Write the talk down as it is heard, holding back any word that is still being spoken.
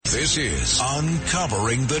This is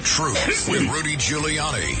Uncovering the Truth with Rudy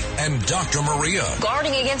Giuliani and Dr. Maria.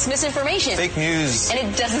 Guarding against misinformation. Fake news. And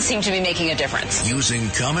it doesn't seem to be making a difference. Using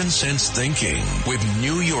common sense thinking with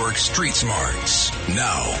New York street smarts.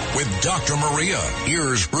 Now, with Dr. Maria,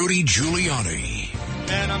 here's Rudy Giuliani.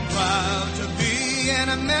 And I'm proud to be an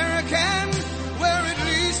American, where at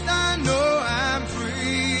least I know I'm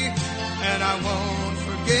free. And I won't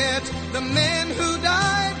forget the men who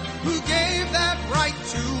died, who gave that right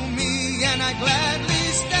to me. And I gladly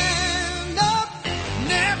stand up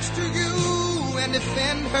next to you and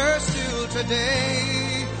defend her still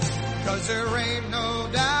today. 'Cause there ain't no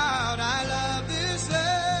doubt I love this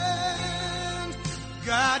land.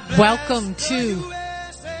 God bless. Welcome to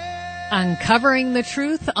Uncovering the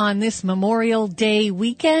Truth on this Memorial Day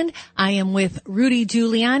weekend. I am with Rudy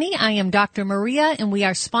Giuliani. I am Dr. Maria, and we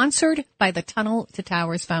are sponsored by the Tunnel to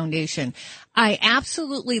Towers Foundation. I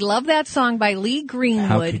absolutely love that song by Lee Greenwood.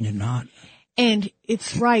 How can you not? And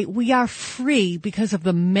it's right. We are free because of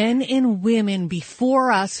the men and women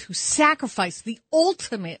before us who sacrificed, the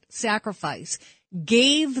ultimate sacrifice,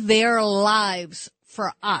 gave their lives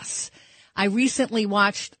for us. I recently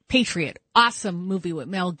watched Patriot, awesome movie with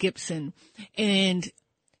Mel Gibson. And,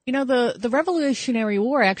 you know, the Revolutionary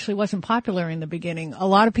War actually wasn't popular in the beginning. A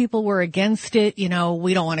lot of people were against it. You know,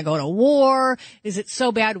 we don't want to go to war. Is it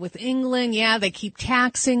so bad with England? Yeah, they keep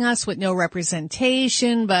taxing us with no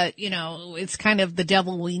representation, but, you know, it's kind of the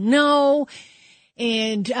devil we know.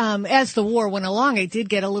 And as the war went along, it did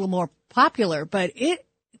get a little more popular, but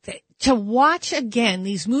to watch again,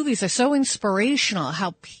 these movies are so inspirational,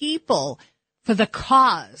 how people for the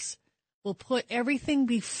cause will put everything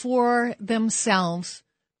before themselves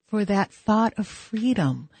for that thought of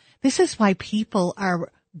freedom. This is why people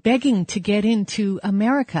are begging to get into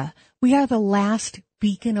America. We are the last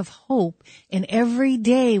beacon of hope, and every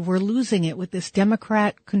day we're losing it with this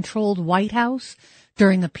Democrat-controlled White House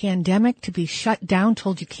during the pandemic to be shut down,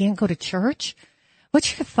 told you can't go to church.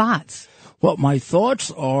 What's your thoughts? Well, my thoughts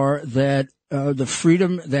are that the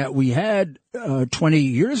freedom that we had 20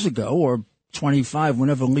 years ago, or 25,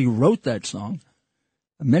 whenever Lee wrote that song,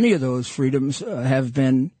 many of those freedoms have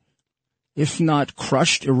been, if not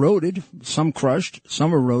crushed, eroded. Some crushed,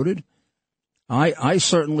 some eroded. I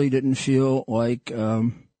certainly didn't feel like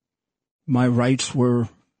my rights were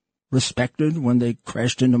respected when they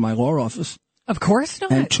crashed into my law office. Of course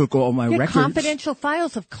not. And took all my records. Confidential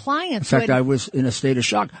files of clients. In fact, I was in a state of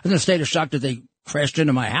shock. I was in a state of shock that they crashed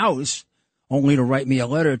into my house, only to write me a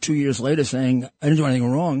letter 2 years later saying I didn't do anything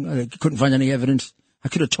wrong. I couldn't find any evidence. I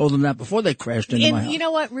could have told them that before they crashed into my house. You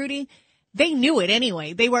know what, Rudy? They knew it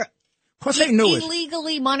anyway. They were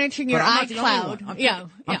illegally monitoring your iCloud.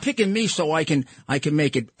 I'm picking me so I can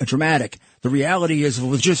make it dramatic. The reality is, if it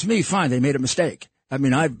was just me, fine. They made a mistake. I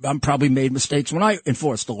mean, I'm probably made mistakes when I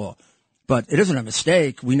enforced the law. But it isn't a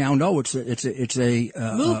mistake. We now know it's a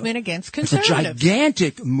movement against conservatives. It's a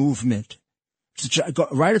gigantic movement. It's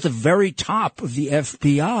right at the very top of the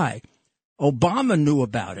FBI. Obama knew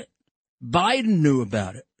about it. Biden knew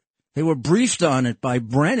about it. They were briefed on it by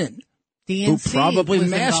Brennan, who probably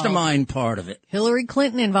masterminded part of it. Hillary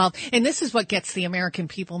Clinton involved. And this is what gets the American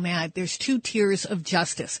people mad. There's two tiers of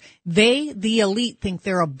justice. They, the elite, think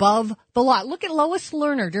they're above the law. Look at Lois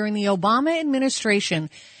Lerner during the Obama administration.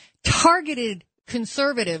 Targeted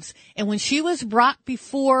conservatives, and when she was brought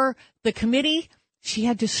before the committee, she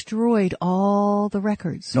had destroyed all the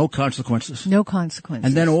records. No consequences. No consequences.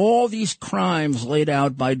 And then all these crimes laid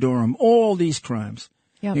out by Durham, all these crimes,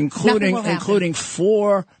 including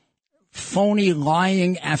 4 phony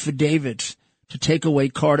lying affidavits to take away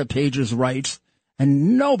Carter Page's rights,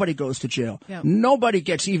 and nobody goes to jail. Yep. Nobody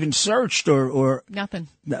gets even searched or nothing.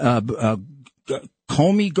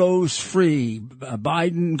 Comey goes free.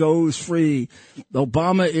 Biden goes free.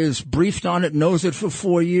 Obama is briefed on it, knows it for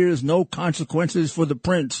 4 years. No consequences for the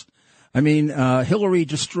prince. I mean, Hillary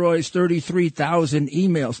destroys 33,000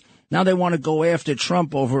 emails. Now they want to go after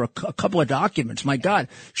Trump over a couple of documents. My God,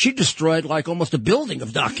 she destroyed like almost a building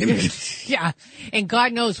of documents. Yeah, and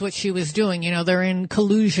God knows what she was doing. You know, they're in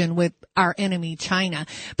collusion with our enemy, China.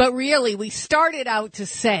 But really, we started out to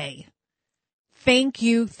say, thank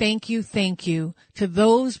you, thank you, thank you to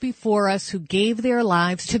those before us who gave their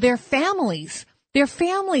lives, to their families. Their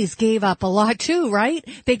families gave up a lot too, right?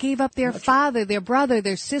 They gave up their father, their brother,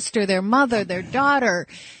 their sister, their mother, their daughter.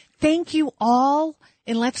 Thank you all.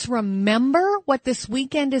 And let's remember what this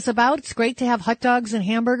weekend is about. It's great to have hot dogs and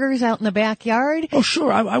hamburgers out in the backyard. Oh,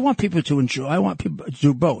 sure. I want people to enjoy. I want people to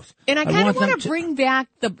do both. And I kind of want to bring back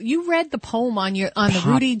you read the poem on the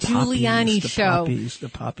Rudy Giuliani show. The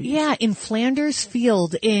poppies. Yeah, in Flanders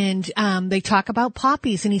Field. And they talk about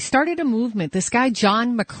poppies. And he started a movement, this guy,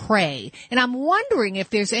 John McCrae. And I'm wondering if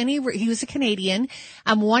there's he was a Canadian.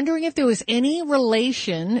 I'm wondering if there was any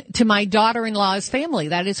relation to my daughter-in-law's family.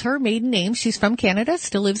 That is her maiden name. She's from Canada.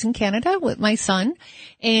 Still lives in Canada with my son.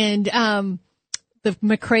 And the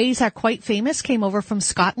McCraes are quite famous, came over from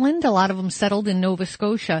Scotland. A lot of them settled in Nova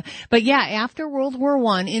Scotia. But yeah, after World War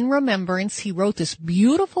I, in remembrance, he wrote this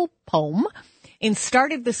beautiful poem and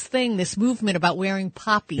started this movement about wearing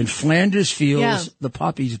poppies. In Flanders Fields, the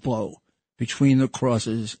poppies blow between the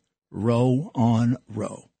crosses, row on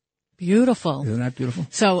row. Beautiful. Isn't that beautiful?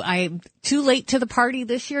 So I'm too late to the party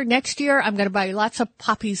this year. Next year, I'm going to buy lots of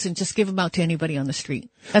poppies and just give them out to anybody on the street.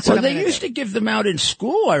 That's what I'm going to do. They used to give them out in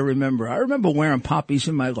school, I remember. I remember wearing poppies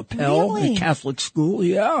in my lapel in Catholic school.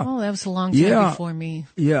 Yeah. Oh, that was a long time before me.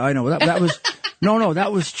 Yeah, I know. That was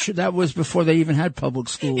that was before they even had public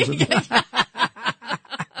schools.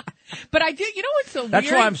 But I do, what's so weird?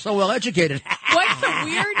 That's why I'm so well educated. What's a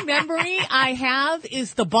weird memory I have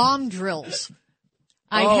is the bomb drills.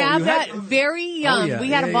 I have that very young. We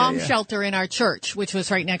had a bomb shelter in our church, which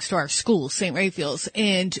was right next to our school, St. Raphael's.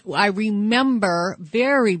 And I remember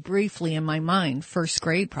very briefly in my mind, first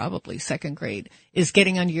grade, probably second grade, is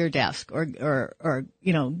getting under your desk or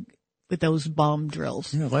with those bomb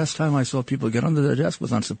drills. Yeah, last time I saw people get under their desk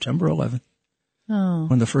was on September 11th. Oh.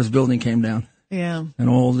 When the first building came down. Yeah. And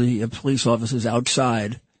all the police officers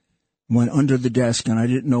outside went under the desk, and I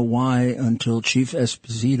didn't know why until Chief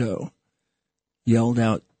Esposito yelled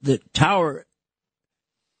out, the tower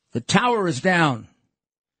is down.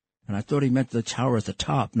 And I thought he meant the tower at the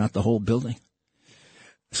top, not the whole building.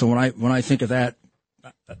 So when I think of that,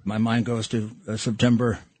 my mind goes to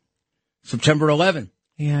September 11.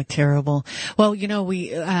 Yeah, terrible. Well,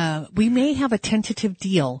 we may have a tentative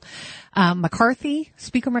deal.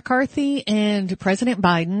 Speaker McCarthy and President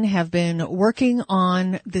Biden have been working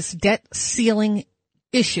on this debt ceiling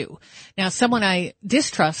issue. Now, someone I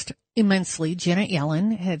distrust immensely, Janet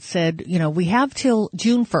Yellen, had said, we have till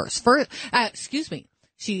June 1st.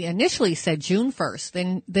 She initially said June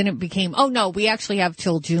 1st. Then it became, we actually have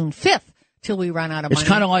till June 5th till we run out of money. It's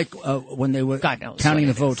kind of like when they were counting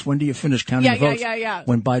the votes. When do you finish counting the votes? Yeah.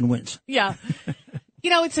 When Biden wins. Yeah.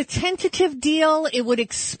 It's a tentative deal. It would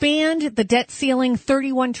expand the debt ceiling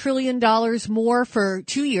 $31 trillion more for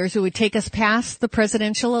 2 years. It would take us past the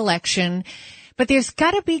presidential election. But there's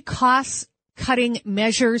got to be cost-cutting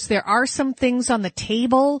measures. There are some things on the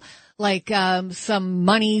table, like some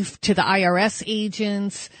money to the IRS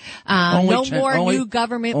agents, new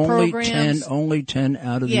government programs. Only 10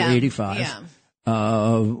 out of the 85,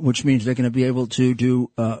 which means they're going to be able to do,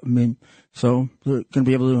 so they're going to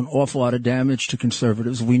be able to do an awful lot of damage to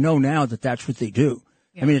conservatives. We know now that that's what they do.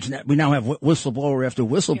 Yeah. We now have whistleblower after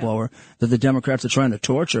whistleblower that the Democrats are trying to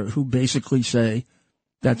torture, who basically say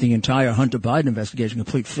that the entire Hunter Biden investigation is a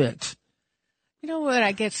complete fix. You know what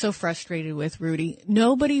I get so frustrated with, Rudy?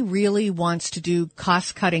 Nobody really wants to do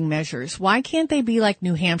cost-cutting measures. Why can't they be like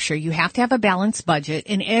New Hampshire? You have to have a balanced budget,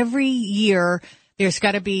 and every year there's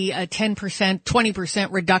got to be a 10%,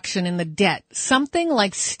 20% reduction in the debt. Something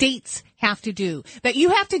like states have to do, that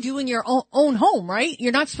you have to do in your own home, right?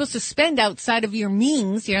 You're not supposed to spend outside of your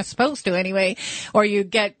means. You're not supposed to anyway, or you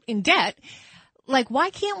get in debt. Like, why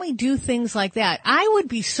can't we do things like that? I would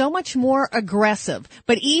be so much more aggressive.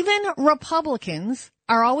 But even Republicans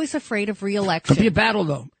are always afraid of re-election. It'll be a battle,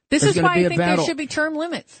 though. This is why I think there should be term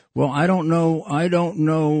limits. Well, I don't know. I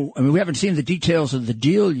mean, we haven't seen the details of the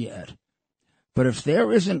deal yet. But if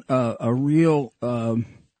there isn't a real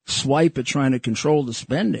swipe at trying to control the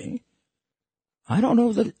spending, I don't know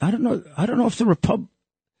if it's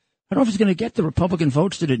going to get the Republican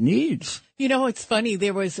votes that it needs. It's funny.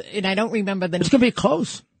 There was, and I don't remember It's going to be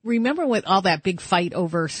close. Remember with all that big fight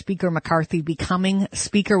over Speaker McCarthy becoming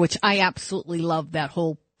Speaker, which I absolutely love that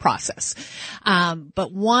whole process.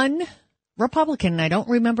 But one Republican, I don't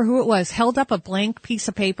remember who it was, held up a blank piece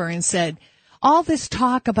of paper and said, all this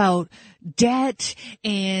talk about debt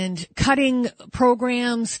and cutting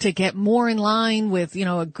programs to get more in line with,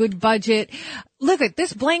 a good budget. Look at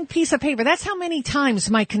this blank piece of paper. That's how many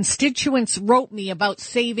times my constituents wrote me about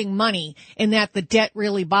saving money and that the debt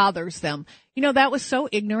really bothers them. That was so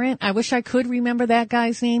ignorant. I wish I could remember that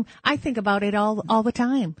guy's name. I think about it all the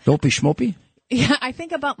time. Dopey Schmopey? Yeah, I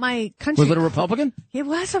think about my country. Was it a Republican? It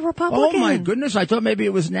was a Republican. Oh, my goodness. I thought maybe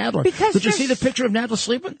it was Nadler. Did you see the picture of Nadler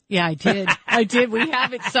sleeping? Yeah, I did. I did. We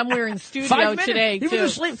have it somewhere in studio 5 minutes. today, He too.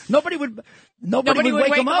 was asleep. Nobody would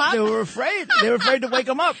wake him up. They were afraid. They were afraid to wake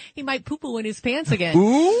him up. He might poo-poo in his pants again.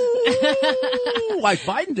 Ooh, like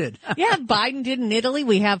Biden did. Yeah, Biden did in Italy.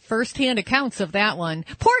 We have firsthand accounts of that one.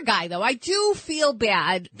 Poor guy, though. I do feel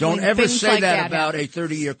bad. Don't when ever things say like that about happen. a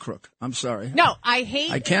 30-year crook. I'm sorry. No, I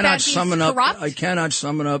hate. I cannot that he's summon up. corrupt. I cannot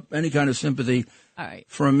summon up any kind of sympathy All right.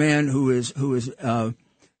 for a man who is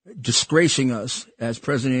disgracing us as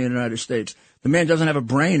president of the United States. The man doesn't have a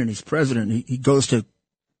brain, and he's president. He goes to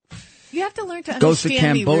You have to learn to goes to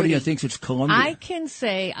understand me, Cambodia, Rudy. thinks it's Colombia. I can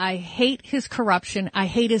say I hate his corruption. I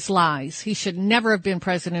hate his lies. He should never have been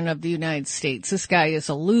president of the United States. This guy is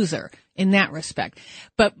a loser in that respect.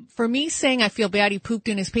 But for me saying I feel bad he pooped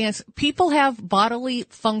in his pants, people have bodily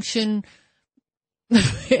function.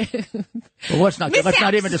 Well, let's not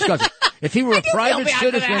even discuss it. If he were a private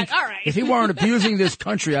citizen, All right. if he weren't abusing this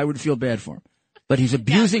country, I would feel bad for him. But he's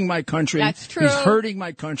abusing my country. That's true. He's hurting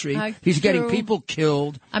my country. That's He's getting true. people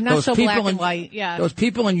killed. I'm not Those so people black and white. Yeah. Those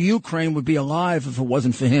people in Ukraine would be alive if it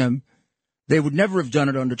wasn't for him. They would never have done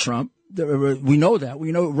it under Trump. We know that.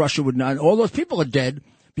 We know Russia would not. All those people are dead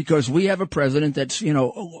because we have a president that's,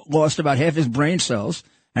 lost about half his brain cells.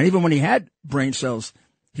 And even when he had brain cells,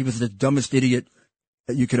 he was the dumbest idiot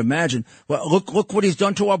that you could imagine. Well, look what he's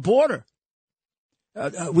done to our border.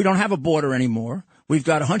 We don't have a border anymore. We've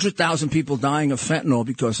got 100,000 people dying of fentanyl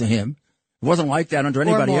because of him. It wasn't like that under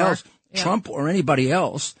anybody else, yeah. Trump or anybody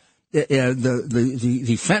else. The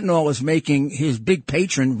fentanyl is making his big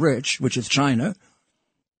patron rich, which is China.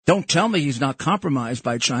 Don't tell me he's not compromised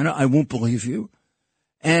by China. I won't believe you.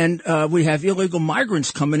 And we have illegal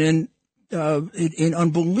migrants coming in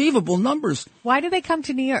unbelievable numbers. Why did they come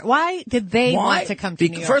to New York? Why did they want to come to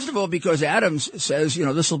New York? First of all, because Adams says,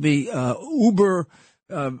 this will be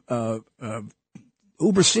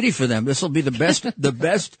Uber City for them. This will be the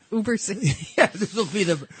best Uber City. Yeah, this will be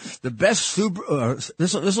the best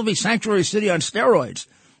this will be Sanctuary City on steroids.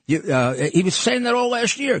 He was saying that all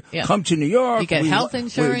last year. Yeah. Come to New York. You get health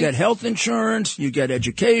insurance. You get health insurance. You get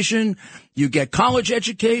education. You get college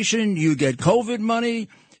education. You get COVID money.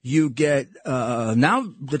 You get now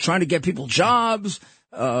they're trying to get people jobs.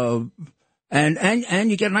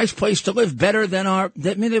 And you get a nice place to live, better than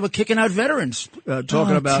they were kicking out veterans,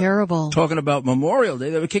 talking about Memorial Day.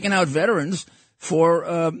 They were kicking out veterans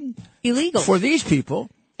for illegal for these people.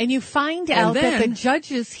 And you find out that the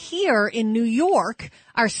judges here in New York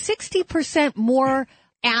are 60% more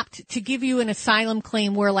apt to give you an asylum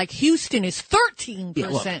claim, where like Houston is 13%. Yeah,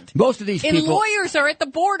 look, most of these and people, lawyers are at the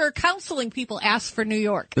border counseling people. Ask for New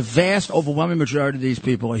York. The vast, overwhelming majority of these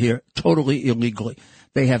people are here totally illegally.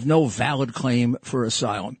 They have no valid claim for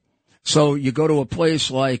asylum. So you go to a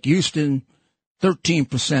place like Houston,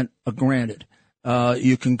 13% are granted.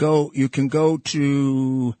 You can go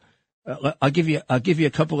to, I'll give you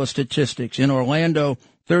a couple of statistics. In Orlando,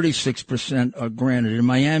 36% are granted. In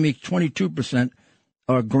Miami, 22%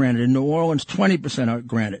 are granted. In New Orleans, 20% are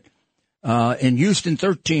granted. In Houston,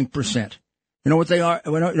 13%. You know what they are?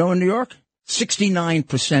 In New York?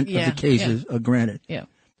 69% of the cases are granted. Yeah.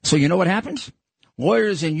 So you know what happens?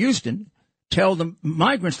 Lawyers in Houston tell the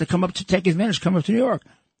migrants to come up to take advantage, come up to New York.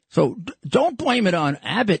 So don't blame it on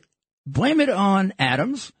Abbott. Blame it on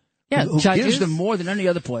Adams, who gives them more than any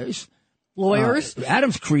other place. Lawyers.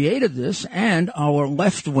 Adams created this, and our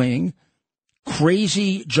left-wing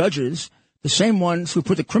crazy judges, the same ones who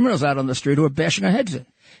put the criminals out on the street who are bashing our heads in.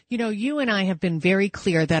 You and I have been very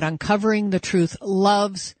clear that Uncovering the Truth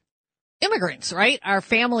loves immigrants, right? Our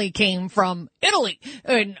family came from Italy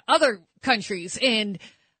and other countries, and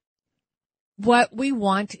what we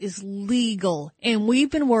want is legal. And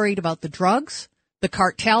we've been worried about the drugs, the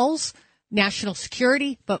cartels, national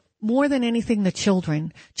security, but more than anything, the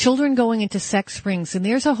children going into sex rings. And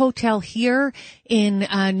there's a hotel here in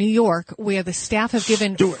New York where the staff have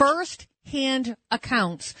given first-hand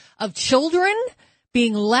accounts of children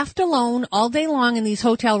being left alone all day long in these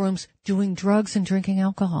hotel rooms doing drugs and drinking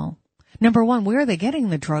alcohol. Number one, where are they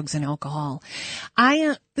getting the drugs and alcohol?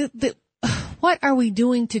 What are we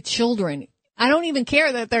doing to children? I don't even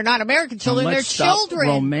care that they're not American children. They're children.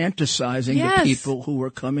 Romanticizing the people who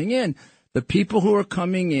are coming in. The people who are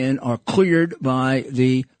coming in are cleared by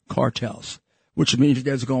the cartels, which means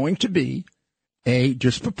there's going to be a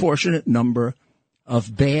disproportionate number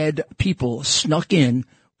of bad people snuck in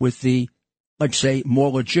with the, let's say,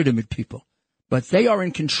 more legitimate people. But they are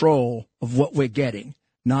in control of what we're getting,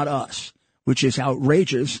 not us, which is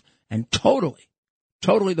outrageous and totally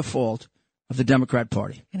the fault of the Democrat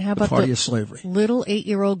Party. And how the about party the of slavery? Little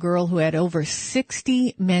 8-year-old girl who had over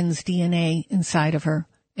 60 men's DNA inside of her.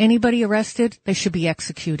 Anybody arrested, they should be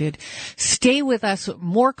executed. Stay with us.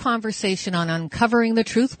 More conversation on Uncovering the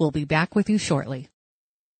Truth. We'll be back with you shortly.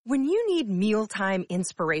 When you need mealtime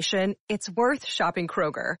inspiration, it's worth shopping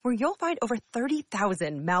Kroger, where you'll find over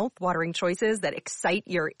 30,000 mouth-watering choices that excite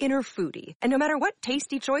your inner foodie. And no matter what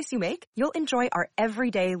tasty choice you make, you'll enjoy our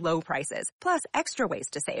everyday low prices, plus extra ways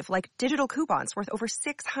to save, like digital coupons worth over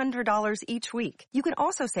 $600 each week. You can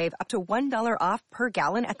also save up to $1 off per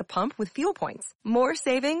gallon at the pump with fuel points. More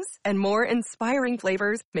savings and more inspiring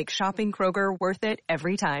flavors make shopping Kroger worth it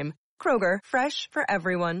every time. Kroger, fresh for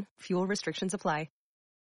everyone. Fuel restrictions apply.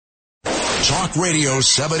 Talk Radio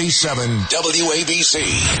 77 WABC.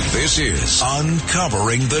 This is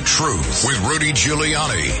Uncovering the Truth with Rudy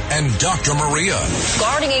Giuliani and Dr. Maria.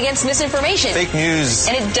 Guarding against misinformation. Fake news.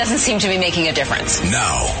 And it doesn't seem to be making a difference.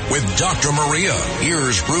 Now, with Dr. Maria,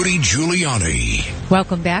 here's Rudy Giuliani.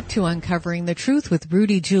 Welcome back to Uncovering the Truth with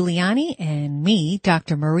Rudy Giuliani and me,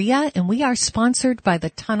 Dr. Maria, and we are sponsored by the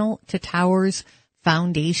Tunnel to Towers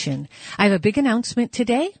Foundation. I have a big announcement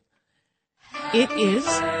today. It is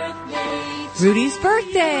Rudy's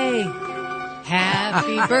birthday.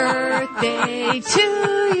 Happy birthday to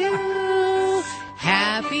you.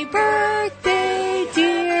 Happy birthday,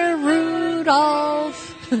 dear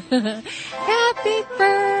Rudolph. Happy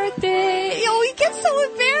birthday. Oh, he gets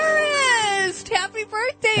so embarrassed. Happy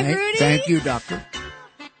birthday, Rudy. Thank you, doctor.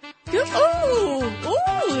 Ooh,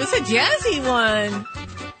 it's a jazzy one.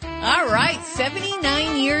 All right,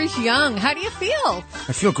 79 years young. How do you feel?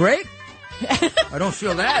 I feel great. I don't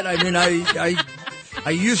feel that. I mean, I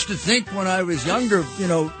used to think when I was younger, you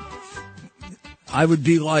know, I would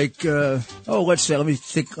be like, let's say, let me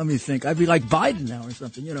think. I'd be like Biden now or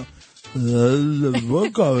something, you know.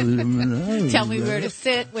 Tell me where to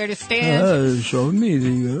sit, where to stand. Show me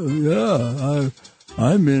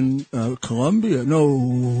I'm in Colombia.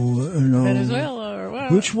 No. Venezuela or what?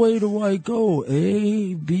 Which way do I go?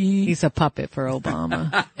 A, B. He's a puppet for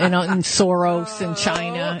Obama. and Soros in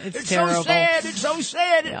China. It's terrible. It's so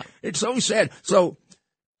sad. Yeah. It's so sad. So,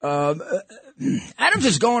 Adam's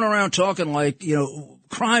just going around talking like, you know,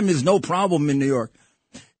 crime is no problem in New York.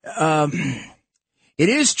 It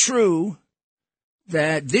is true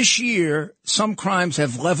that this year some crimes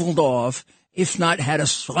have leveled off, if not had a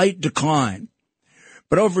slight decline.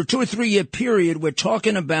 But over a 2 or 3 year period, we're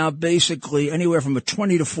talking about basically anywhere from a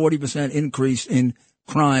 20 to 40% increase in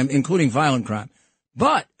crime, including violent crime.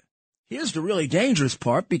 But here's the really dangerous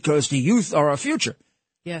part, because the youth are our future.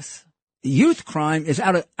 Yes. Youth crime is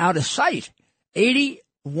out of sight.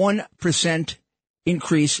 81%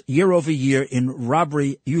 increase year over year in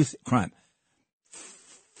robbery youth crime.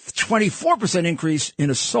 24% increase in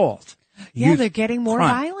assault. Yeah, they're getting more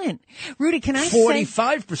violent. Rudy, can I say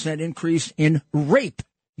 45% increase in rape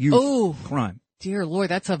youth crime. Dear Lord,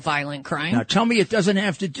 that's a violent crime. Now tell me it doesn't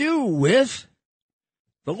have to do with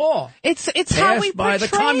the law. It's how we passed by the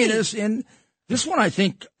communists in this one. I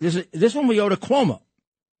think this one we owe to Cuomo,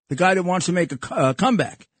 the guy that wants to make a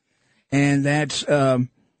comeback, and that's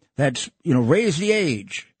raise the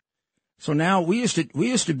age. So now we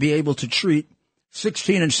used to be able to treat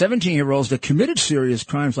 16 and 17-year-olds that committed serious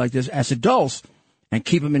crimes like this as adults and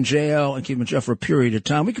keep them in jail for a period of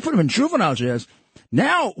time. We could put them in juvenile jails.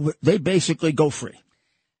 Now they basically go free.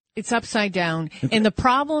 It's upside down. Okay. And the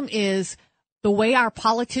problem is the way our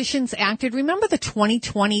politicians acted. Remember the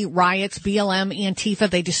 2020 riots, BLM, Antifa?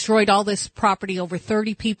 They destroyed all this property. Over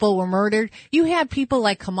 30 people were murdered. You had people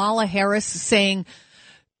like Kamala Harris saying,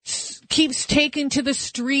 keeps taking to the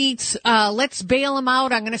streets. Let's bail them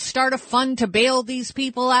out. I'm going to start a fund to bail these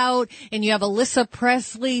people out. And you have Alyssa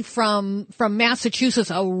Presley from Massachusetts,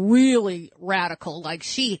 a really radical, like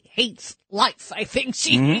she hates life. I think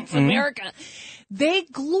she hates America. They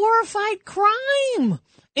glorified crime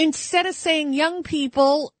instead of saying, young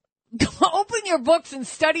people, open your books and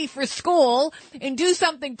study for school and do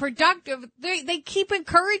something productive. They keep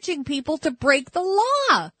encouraging people to break the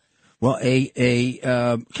law. Well,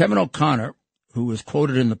 Kevin O'Connor, who was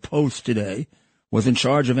quoted in the Post today, was in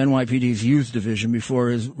charge of NYPD's youth division before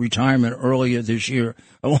his retirement earlier this year,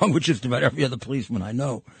 along with just about every other policeman I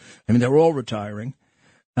know. I mean, they're all retiring.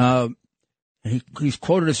 He's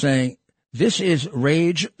quoted as saying, "This is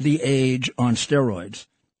rage the age on steroids.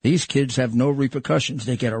 These kids have no repercussions.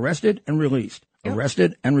 They get arrested and released,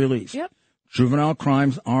 arrested and released. Yep. Juvenile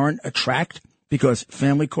crimes aren't a tract because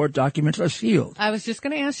family court documents are sealed. I was just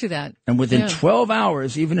going to ask you that. And within 12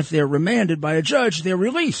 hours, even if they're remanded by a judge, they're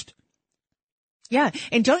released." Yeah.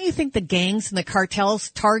 And don't you think the gangs and the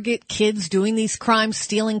cartels target kids doing these crimes,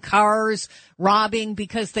 stealing cars, robbing,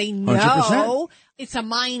 because they know 100%. It's a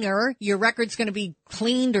minor, your record's going to be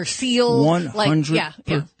cleaned or sealed.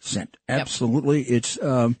 100%. Absolutely. Yep. It's,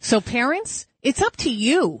 so parents, it's up to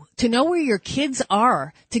you to know where your kids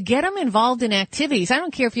are, to get them involved in activities. I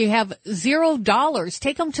don't care if you have $0.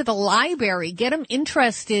 Take them to the library, get them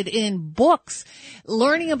interested in books,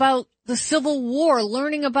 learning about the Civil War,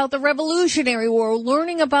 learning about the Revolutionary War,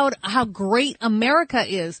 learning about how great America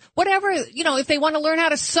is. Whatever, if they want to learn how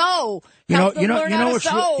to sew, you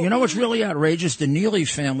know what's really outrageous? The Neely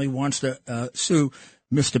family wants to sue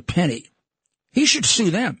Mr. Penny. He should sue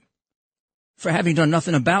them for having done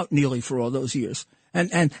nothing about Neely for all those years.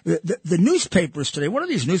 And the newspapers today, one of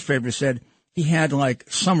these newspapers said he had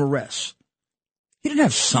some arrests. He didn't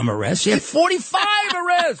have some arrests. He had 45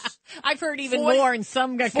 arrests. I've heard even more in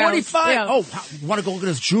some accounts. 45. Yeah. Oh, you want to go look at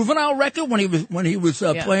his juvenile record when he was playing when he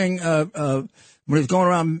was going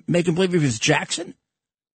around making believe he was Jackson?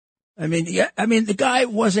 The guy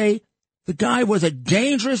was a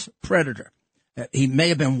dangerous predator. He may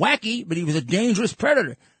have been wacky, but he was a dangerous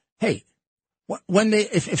predator. Hey,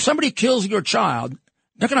 if somebody kills your child, it's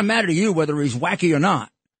not going to matter to you whether he's wacky or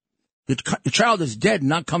not. The child is dead and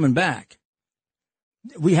not coming back.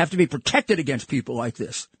 We have to be protected against people like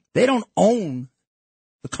this. They don't own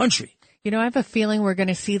the country. I have a feeling we're going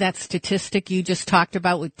to see that statistic you just talked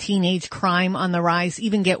about with teenage crime on the rise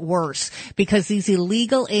even get worse, because these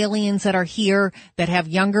illegal aliens that are here that have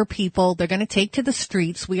younger people, they're going to take to the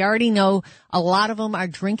streets. We already know a lot of them are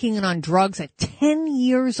drinking and on drugs at 10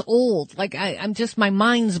 years old. My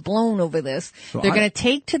mind's blown over this. They're going to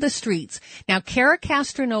take to the streets. Now, Cara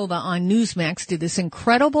Castronova on Newsmax did this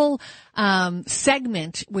incredible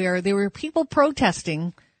segment where there were people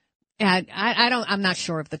protesting. I'm not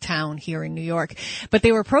sure of the town here in New York, but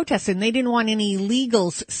they were protesting. They didn't want any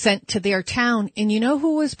illegals sent to their town. And you know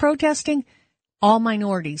who was protesting? All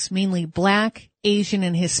minorities, mainly Black, Asian,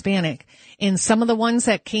 and Hispanic. And some of the ones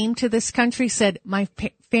that came to this country said, my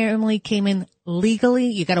family came in legally.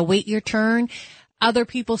 You got to wait your turn. Other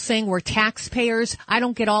people saying we're taxpayers. I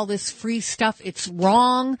don't get all this free stuff. It's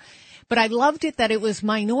wrong. But I loved it that it was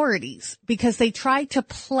minorities, because they tried to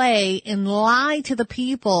play and lie to the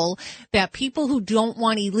people that people who don't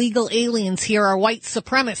want illegal aliens here are white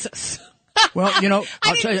supremacists. Well, I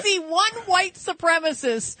didn't see one white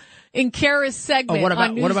supremacist in Kara's segment. What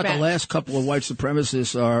on about the last couple of white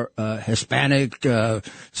supremacists are Hispanic?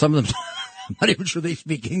 Some of them, I'm not even sure they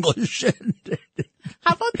speak English.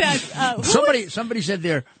 How about that? Somebody said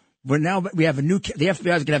the FBI is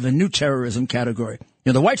going to have a new terrorism category.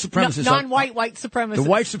 The white supremacists, non-white white supremacists. The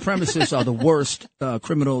white supremacists are the worst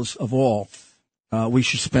criminals of all. We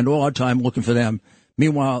should spend all our time looking for them.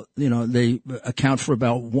 Meanwhile, they account for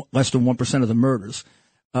about less than 1% of the murders.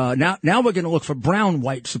 Now we're going to look for brown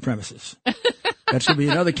white supremacists. That's going to be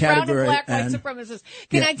another category. Brown and black white supremacists.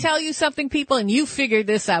 Can I tell you something, people? And you figured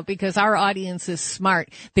this out because our audience is smart.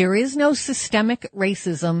 There is no systemic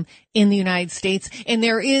racism in the United States, and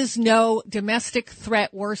there is no domestic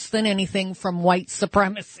threat worse than anything from white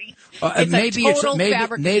supremacy. Maybe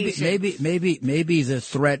the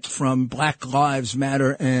threat from Black Lives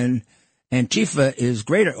Matter and Antifa is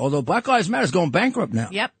greater. Although Black Lives Matter is going bankrupt now.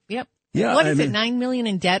 Yep. Yeah. What is it? $9 million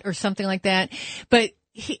in debt or something like that. But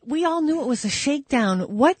we all knew it was a shakedown.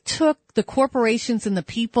 What took the corporations and the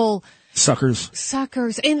people? Suckers.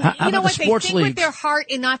 And you know what? They think with their heart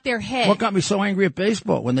and not their head. What got me so angry at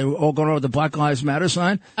baseball when they were all going over the Black Lives Matter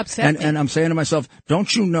sign? Upset me. And I'm saying to myself,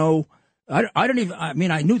 don't you know? I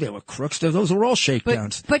knew they were crooks. Those were all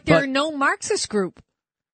shakedowns. But they're no Marxist group,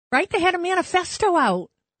 right? They had a manifesto out.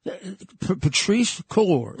 Patrice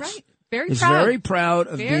Cullors. Right. Is very proud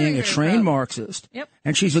of being a trained Marxist. Yep.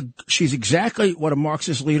 And she's exactly what a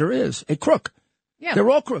Marxist leader is, a crook. Yeah. They're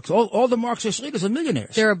all crooks. All the Marxist leaders are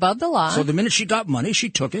millionaires. They're above the law. So the minute she got money, she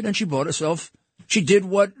took it and she bought herself. She did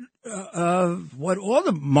what all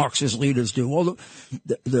the Marxist leaders do. All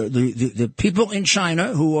the people in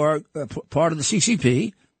China who are part of the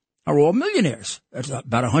CCP are all millionaires. That's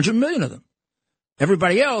about 100 million of them.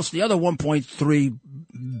 Everybody else, the other 1.3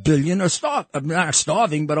 billion are not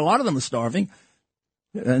starving, but a lot of them are starving,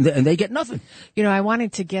 and they get nothing. I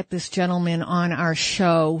wanted to get this gentleman on our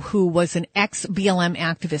show who was an ex-BLM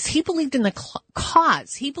activist. He believed in the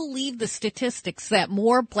cause. He believed the statistics that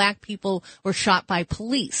more black people were shot by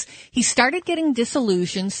police. He started getting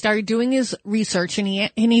disillusioned, started doing his research, and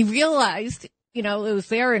he realized, it was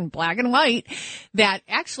there in black and white, that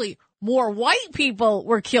actually more white people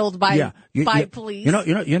were killed by police. You know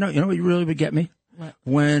what really would get me?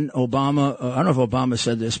 when Obama, I don't know if Obama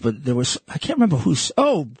said this, but there was, I can't remember Dummy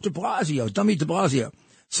de Blasio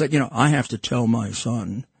said, I have to tell my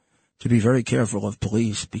son to be very careful of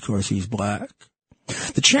police because he's black.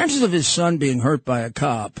 The chances of his son being hurt by a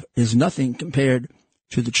cop is nothing compared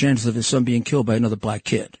to the chances of his son being killed by another black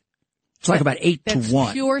kid. It's like about 8 to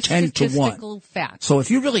 1, pure 10 to 1. statistical fact. So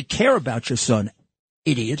if you really care about your son,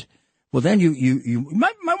 idiot, well then you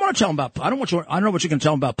might want to tell him about. I don't know what you're going to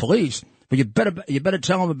tell him about police, but you better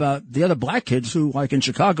tell him about the other black kids who, like in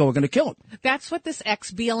Chicago, are going to kill him. That's what this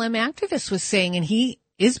ex-BLM activist was saying, and he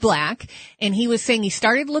is black, and he was saying he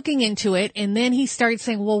started looking into it, and then he started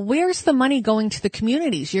saying, well, where's the money going to the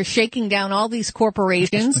communities? You're shaking down all these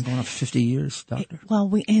corporations. It's been going on for 50 years, Doctor. Well,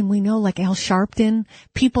 we know like Al Sharpton,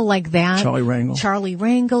 people like that. Charlie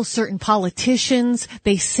Rangel, certain politicians,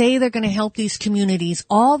 they say they're going to help these communities.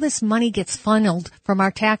 All this money gets funneled from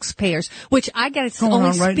our taxpayers, which I got to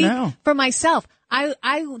only speak for myself.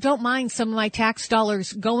 I don't mind some of my tax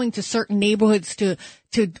dollars going to certain neighborhoods to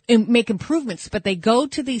make improvements, but they go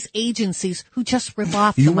to these agencies who just rip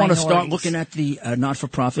off the minorities. You want to start looking at the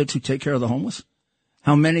not-for-profits who take care of the homeless?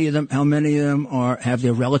 How many of them have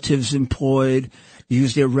their relatives employed,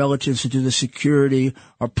 use their relatives to do the security,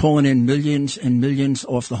 are pulling in millions and millions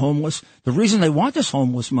off the homeless? The reason they want this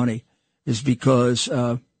homeless money is because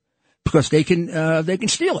they can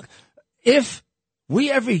steal it. If we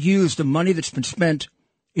ever use the money that's been spent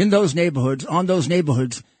in those neighborhoods, on those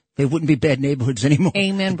neighborhoods, they wouldn't be bad neighborhoods anymore.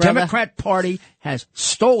 Amen, the brother. Democrat Party has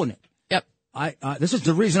stolen it. Yep. This is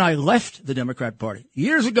the reason I left the Democrat Party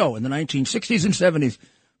years ago in the 1960s and 70s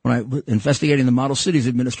when I was investigating the Model Cities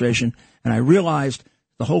Administration, and I realized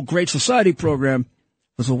the whole Great Society program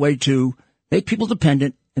was a way to make people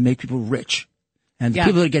dependent and make people rich. And the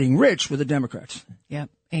people that are getting rich were the Democrats. Yep.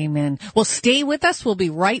 Amen. Well, stay with us. We'll be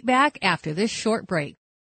right back after this short break.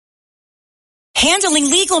 Handling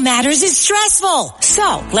legal matters is stressful.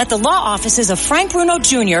 So, let the law offices of Frank Bruno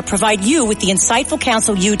Jr. provide you with the insightful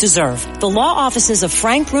counsel you deserve. The law offices of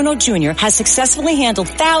Frank Bruno Jr. has successfully handled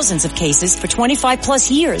thousands of cases for 25 plus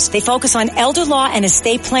years. They focus on elder law and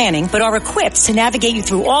estate planning, but are equipped to navigate you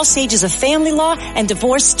through all stages of family law and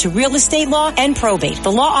divorce to real estate law and probate.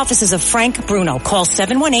 The law offices of Frank Bruno. Call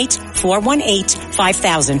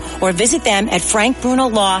 718-418-5000 or visit them at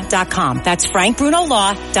frankbrunolaw.com. That's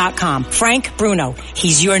frankbrunolaw.com. Frank Bruno.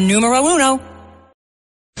 He's your numero uno.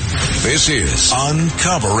 This is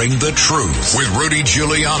Uncovering the Truth with Rudy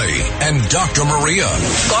Giuliani and Dr. Maria.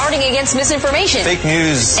 Guarding against misinformation. Fake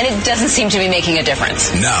news. And it doesn't seem to be making a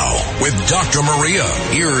difference. Now, with Dr. Maria,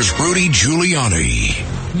 here's Rudy Giuliani.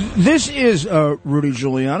 This is Rudy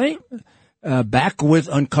Giuliani, back with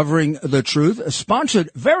Uncovering the Truth,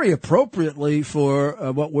 sponsored very appropriately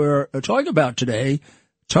for what we're talking about today,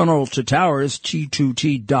 Tunnel to Towers,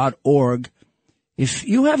 T2T.org. If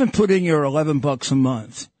you haven't put in your $11 a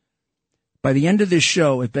month, by the end of this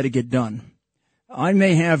show, it better get done. I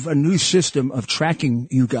may have a new system of tracking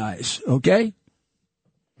you guys, okay?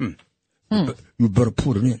 You better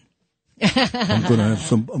put it in. I'm gonna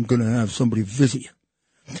have somebody visit you.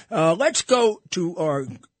 Let's go to our,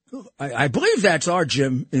 I believe that's our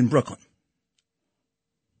Jim in Brooklyn.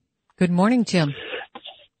 Good morning, Jim.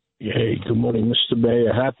 Hey, good morning, Mr.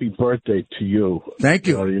 Mayor. Happy birthday to you. Thank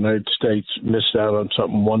you. The United States missed out on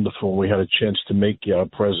something wonderful. We had a chance to make you our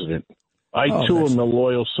president. I, too, am a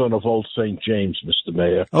loyal son of Old St. James, Mr.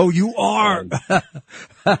 Mayor. Oh, you are?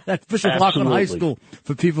 That's Bishop Loughlin High School,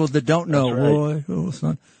 for people that don't know. Right. Loyal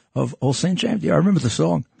son of Old St. James. Yeah, I remember the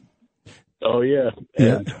song. Oh, yeah.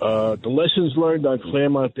 And the lessons learned on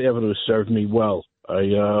Claremont Avenue served me well.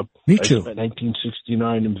 Me too. I spent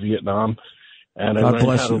 1969 in Vietnam. And I God learned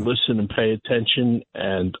bless how to you. listen and pay attention.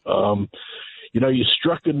 And, you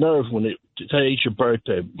struck a nerve when today's your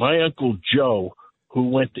birthday. My Uncle Joe, who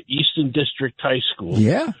went to Eastern District High School,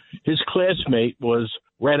 his classmate was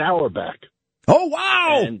Red Auerbach. Oh,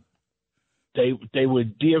 wow. And they were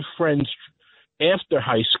dear friends after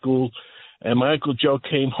high school. And my Uncle Joe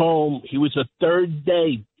came home. He was a third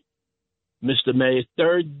day, Mr. Mayor,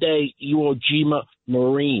 third day Iwo Jima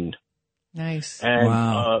Marine. Nice.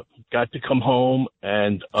 And got to come home,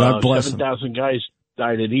 and 7,000 guys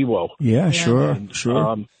died at Iwo. Yeah, sure.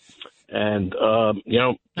 The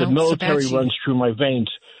military runs through my veins.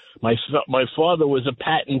 My father was a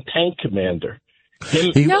Patton tank commander.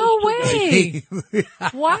 No way!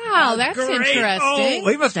 Wow, that's great. interesting. Oh,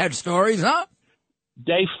 he must have had stories, huh?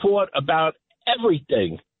 They fought about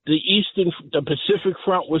everything. The Pacific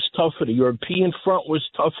Front was tougher. The European Front was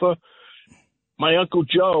tougher. My Uncle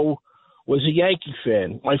Joe was a Yankee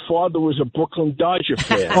fan. My father was a Brooklyn Dodger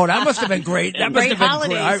fan. Oh, that must have been great. That must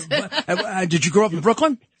have been great. Did you grow up in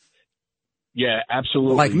Brooklyn? Yeah,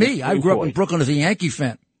 absolutely. Like me, I grew up in Brooklyn as a Yankee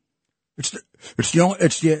fan. It's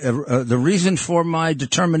the reason for my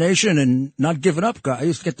determination and not giving up. I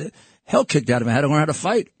used to get the hell kicked out of me. I had to learn how to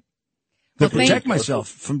fight to protect myself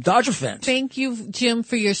from Dodger fans. Thank you, Jim,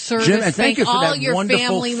 for your service. Jim, and thank you for all that your wonderful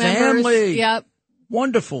family members. Yep.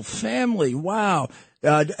 Wonderful family. Wow.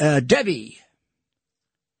 Debbie.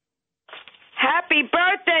 Happy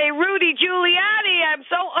birthday, Rudy Giuliani. I'm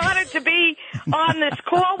so honored to be on this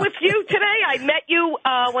call with you today. I met you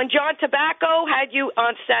when John Tobacco had you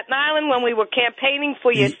on Staten Island when we were campaigning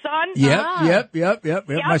for your son. Yep.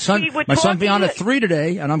 My son will be on at 3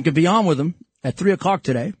 today, and I'm going to be on with him at 3 o'clock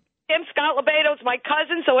today. Tim Scott Lebedo's my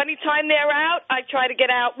cousin, so anytime they're out, I try to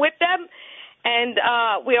get out with them. And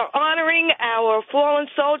we are honoring our fallen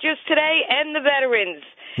soldiers today and the veterans.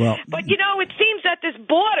 Well, but, it seems that this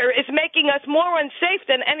border is making us more unsafe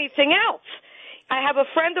than anything else. I have a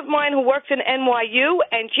friend of mine who works in NYU,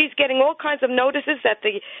 and she's getting all kinds of notices that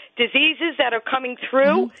the diseases that are coming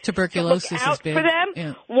through, tuberculosis look out is big for them.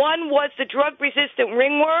 Yeah. One was the drug-resistant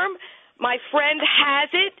ringworm. My friend has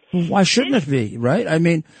it. Why shouldn't it be, right? I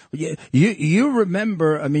mean, you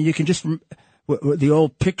remember, you can just the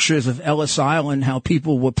old pictures of Ellis Island, how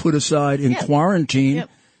people were put aside in quarantine. Yep.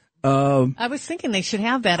 I was thinking they should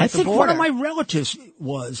have that at the border. I think one of my relatives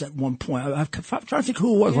was at one point. I'm trying to think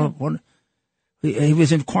who it was. Yeah. He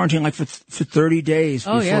was in quarantine for 30 days.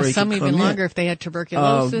 Oh, before he some could even come longer if they had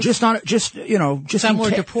tuberculosis. Some were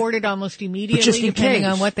deported almost immediately, depending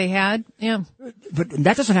on what they had. Yeah. But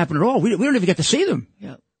that doesn't happen at all. We don't even get to see them.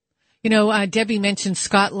 Yeah. Debbie mentioned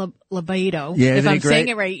Scott Lebedo. Yeah, if I'm saying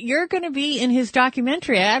it right, you're going to be in his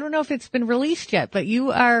documentary. I don't know if it's been released yet, but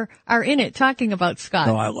you are in it talking about Scott.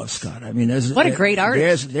 Oh, I love Scott. What a great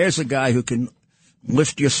artist. There's a guy who can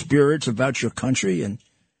lift your spirits about your country and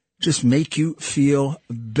just make you feel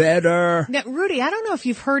better. Now, Rudy, I don't know if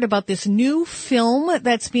you've heard about this new film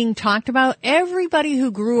that's being talked about. Everybody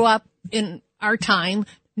who grew up in our time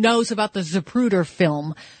knows about the Zapruder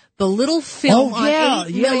film. The little film on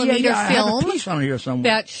 8mm film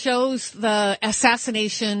that shows the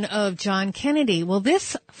assassination of John Kennedy. Well,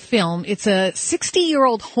 this film, it's a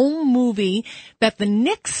 60-year-old home movie that the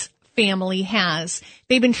Nix family has.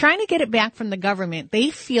 They've been trying to get it back from the government. They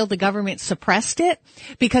feel the government suppressed it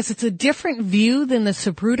because it's a different view than the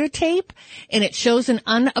Zapruder tape, and it shows an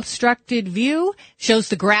unobstructed view, shows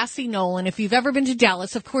the grassy knoll. And if you've ever been to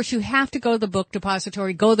Dallas, of course, you have to go to the book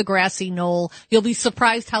depository, go to the grassy knoll. You'll be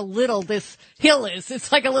surprised how little this hill is.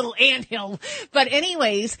 It's like a little anthill. But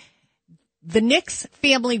anyways, the Nix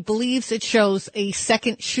family believes it shows a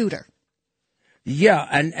second shooter. Yeah,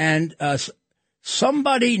 and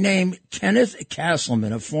somebody named Kenneth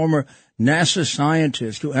Castleman, a former NASA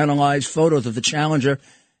scientist who analyzed photos of the Challenger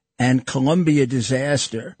and Columbia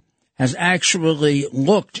disaster, has actually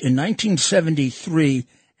looked in 1973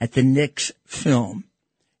 at the Nix film.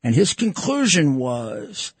 And his conclusion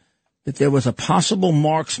was that there was a possible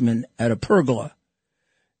marksman at a pergola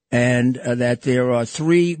and that there are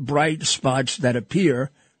 3 bright spots that appear.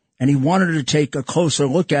 And he wanted to take a closer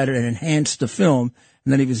look at it and enhance the film.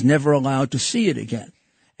 And then he was never allowed to see it again.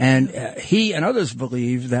 And he and others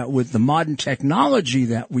believe that with the modern technology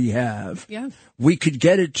that we have, we could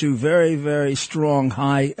get it to very, very strong,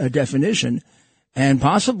 high definition, and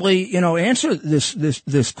possibly, answer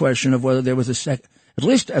this question of whether there was at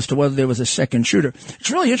least as to whether there was a second shooter. It's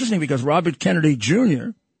really interesting because Robert Kennedy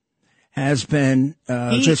Jr. has been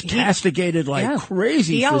just castigated like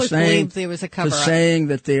crazy for saying there was a cover-up. saying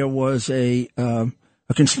that there was a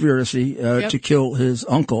conspiracy to kill his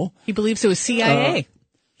uncle. He believes it was CIA.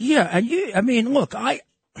 And look,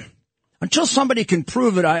 until somebody can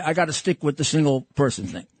prove it, I got to stick with the single person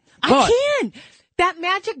thing. But, I can. That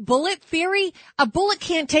magic bullet theory, a bullet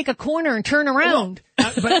can't take a corner and turn around.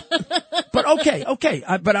 But okay.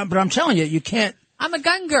 But I'm telling you, you can't. I'm a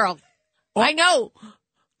gun girl. I know.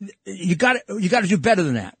 You got to do better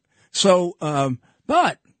than that. So,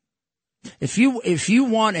 but if you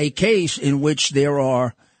want a case in which there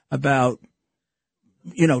are about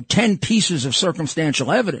 10 pieces of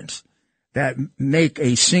circumstantial evidence that make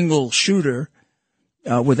a single shooter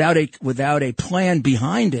without a plan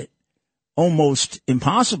behind it almost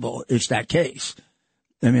impossible, it's that case.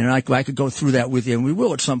 I could go through that with you, and we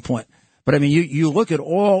will at some point. But you look at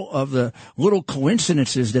all of the little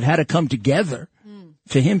coincidences that had to come together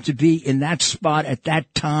for him to be in that spot at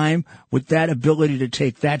that time with that ability to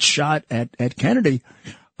take that shot at Kennedy.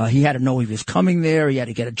 He had to know he was coming there. He had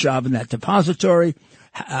to get a job in that depository.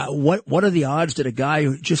 What are the odds that a guy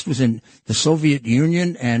who just was in the Soviet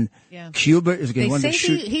Union and Cuba is going to want to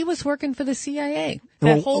shoot? He was working for the CIA.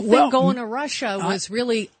 That whole thing going to Russia was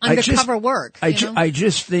really undercover work. I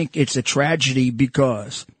just think it's a tragedy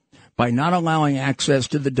because by not allowing access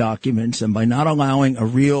to the documents and by not allowing a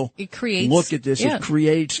real look at this, it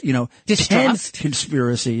creates, distrust. 10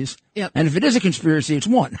 conspiracies. Yep. And if it is a conspiracy, it's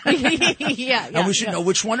one. And we should know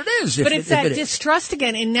which one it is. But it's that distrust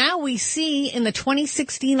again. And now we see in the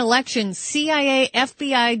 2016 election, CIA,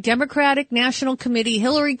 FBI, Democratic National Committee,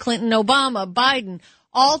 Hillary Clinton, Obama, Biden,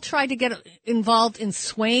 all tried to get involved in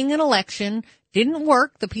swaying an election. Didn't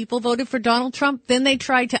work. The people voted for Donald Trump. Then they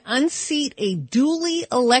tried to unseat a duly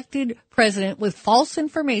elected president with false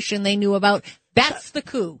information they knew about. That's the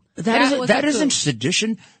coup. That isn't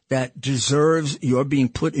sedition that deserves your being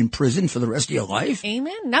put in prison for the rest of your life.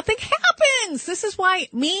 Amen. Nothing happens. This is why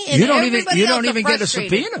me and everybody else don't even are get a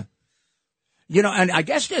subpoena. And I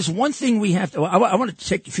guess there's one thing we have to, I want to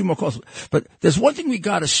take a few more calls, but there's one thing we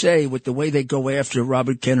got to say with the way they go after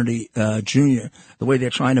Robert Kennedy, Jr., the way they're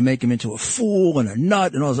trying to make him into a fool and a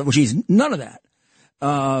nut and all that, which he's none of that.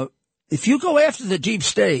 If you go after the deep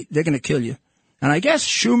state, they're going to kill you. And I guess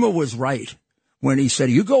Schumer was right when he said,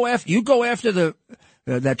 you go after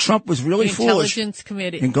that Trump was really foolish. Intelligence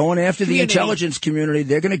committee. And going after the intelligence community,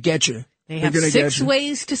 they're going to get you. They have 6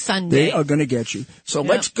 ways to Sunday. They are going to get you. So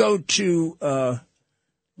let's go to. How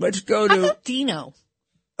about Dino?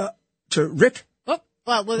 To Rick. Oh,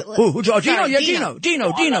 well, Dino. Yeah, Dino.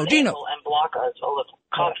 And block us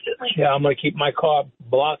constantly. Yeah, I'm going to keep my car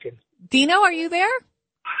blocking. Dino, are you there?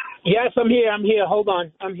 Yes, I'm here. Hold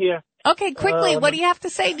on. I'm here. Okay, quickly. What do you have to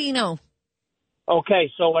say, Dino? Okay,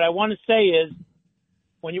 so what I want to say is,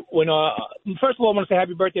 first of all, I want to say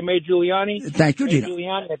happy birthday, Mayor Giuliani. Thank you, Dino.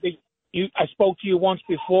 Giuliani, I think I spoke to you once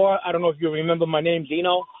before. I don't know if you remember my name,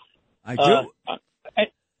 Dino. I do.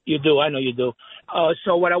 You do. I know you do.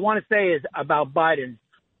 So what I want to say is about Biden.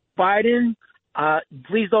 Biden,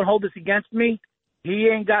 please don't hold this against me. He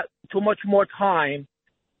ain't got too much more time.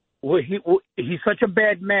 He's such a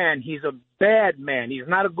bad man. He's a bad man. He's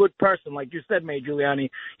not a good person, like you said, Mayor Giuliani.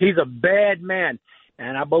 He's a bad man.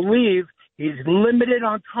 And I believe he's limited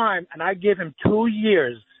on time, and I give him 2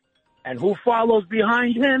 years. And who follows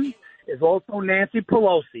behind him is also Nancy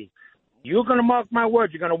Pelosi. You're going to mark my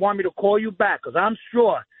words. You're going to want me to call you back because I'm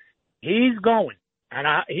sure he's going. And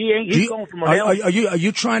he's going from Are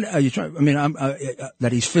you trying? I mean,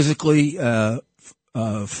 that he's physically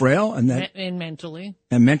frail and that and mentally.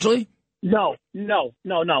 And mentally? No.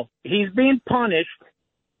 He's being punished.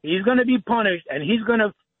 He's going to be punished, and he's going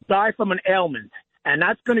to die from an ailment. And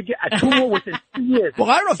that's going to get a tumor within 2 years. Well,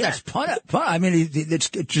 I don't know if that's I mean, it's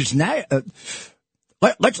just now.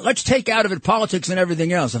 Let's take out of it politics and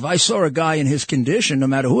everything else. If I saw a guy in his condition, no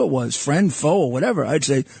matter who it was, friend, foe, or whatever, I'd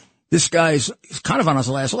say this guy's kind of on his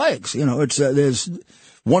last legs. It's there's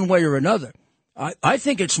one way or another. I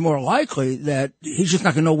think it's more likely that he's just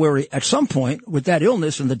not going to know where at some point with that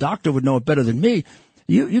illness, and the doctor would know it better than me.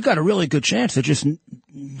 You got a really good chance of just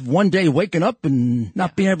one day waking up and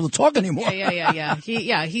not being able to talk anymore. Yeah.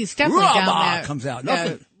 He's definitely down that, comes out.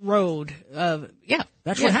 That road.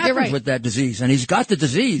 That's what happens with that disease, and he's got the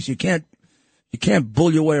disease. You can't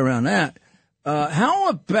bull your way around that. How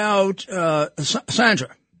about Sandra?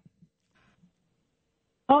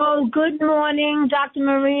 Oh, good morning, Dr.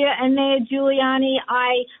 Maria and Mayor Giuliani.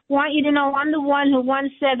 I want you to know I'm the one who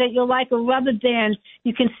once said that you're like a rubber band.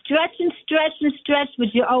 You can stretch and stretch and stretch,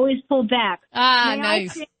 but you always pull back.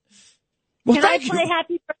 Nice. Can I play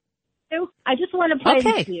Happy Birthday? I just want to play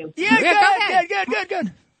this for you. Yeah, good.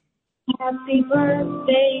 Happy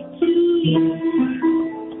birthday to you.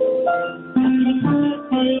 Happy birthday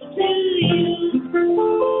to you.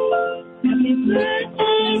 Happy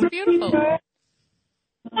birthday. It's beautiful.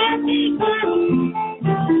 Happy birthday.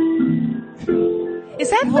 Is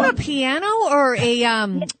that on a piano or a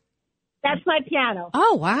That's my piano.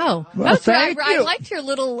 Oh, wow. Well, thank you. I liked your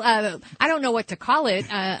little, I don't know what to call it.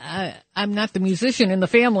 I'm not the musician in the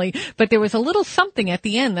family, but there was a little something at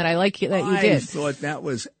the end that I like that you did. I thought that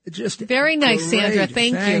was just very nice, great. Sandra.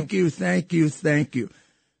 Thank you.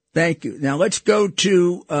 Thank you. Now let's go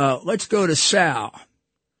to Sal.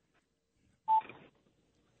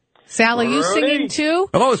 Sal, are you singing too?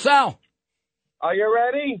 Hello, Sal. Are you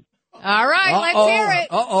ready? All right, let's hear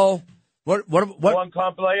it. What? Buon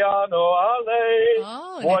compleanno a lei.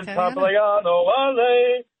 Oh, Buon compleanno a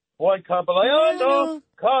lei. Buon compleanno,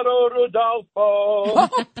 caro Rodolfo. Oh,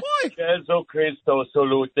 boy. Gesù Cristo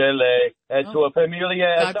salute lei e sua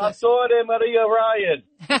famiglia e Dottore Maria Ryan.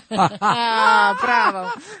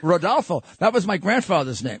 Bravo. Rodolfo. That was my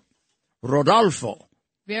grandfather's name. Rodolfo.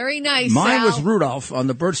 Very nice. Mine Sal. was Rudolph on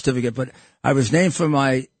the birth certificate, but I was named for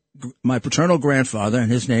my paternal grandfather,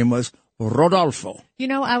 and his name was Rodolfo. You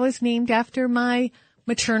know, I was named after my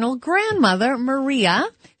maternal grandmother, Maria,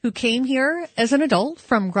 who came here as an adult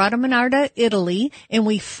from Guadagnarda, Italy, and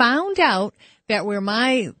we found out that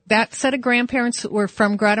that set of grandparents were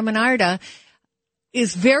from Guadagnarda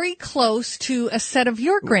is very close to a set of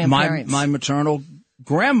your grandparents. My maternal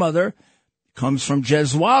grandmother comes from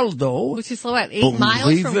Gesualdo. Which is what, 8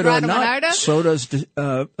 miles from Guadagnarda? So does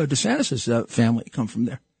DeSantis' family come from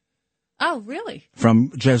there. Oh, really?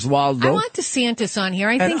 From Gesualdo. I want DeSantis on here.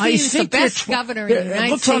 I think he's the best governor in the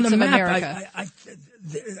United States of America.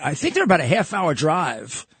 I think they're about a half-hour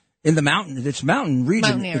drive in the mountain. It's mountain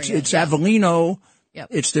region. It's Avellino. Yep.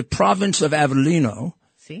 It's the province of Avellino.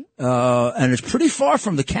 See? And it's pretty far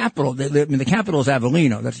from the capital. The capital is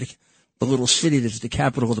Avellino. That's the little city that's the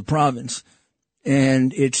capital of the province.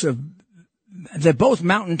 And they're both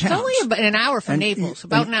mountain towns. It's only about an hour from Naples.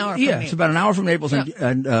 About an hour from Naples. Yeah, it's about an hour from Naples. Yeah.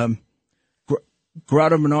 And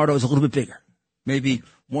Guadagnarda is a little bit bigger. Maybe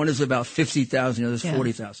one is about 50,000, the other is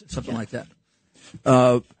 40,000, something like that.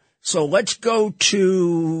 So let's go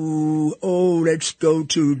to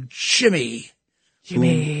Jimmy.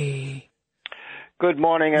 Jimmy. Good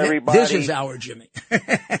morning, everybody. This is our Jimmy.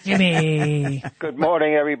 Jimmy. Good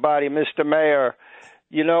morning, everybody. Mr. Mayor,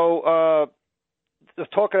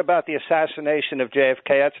 talking about the assassination of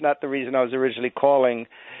JFK, that's not the reason I was originally calling.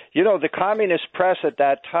 The communist press at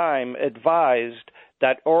that time advised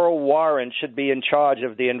that Earl Warren should be in charge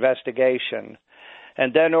of the investigation.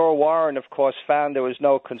 And then Earl Warren, of course, found there was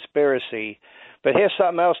no conspiracy. But here's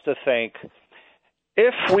something else to think.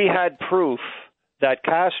 If we had proof that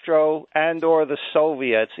Castro and or the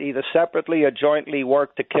Soviets either separately or jointly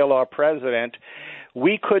worked to kill our president,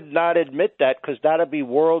 we could not admit that because that would be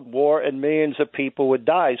world war and millions of people would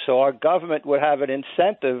die. So our government would have an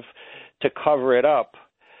incentive to cover it up.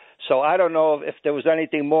 So I don't know if there was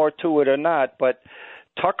anything more to it or not, but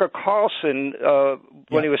Tucker Carlson,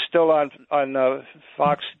 when he was still on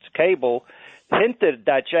Fox Cable, hinted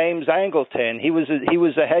that James Angleton, he was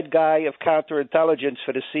the head guy of counterintelligence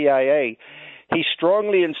for the CIA. He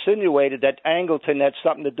strongly insinuated that Angleton had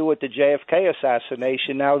something to do with the JFK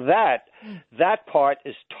assassination. Now that part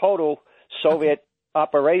is total Soviet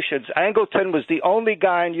operations. Angleton was the only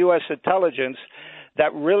guy in U.S. intelligence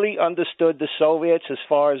that really understood the Soviets as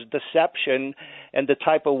far as deception and the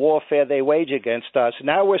type of warfare they wage against us.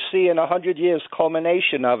 Now we're seeing 100 years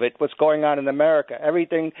culmination of it, what's going on in America.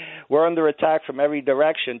 Everything, we're under attack from every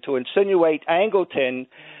direction. To insinuate Angleton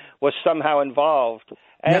was somehow involved.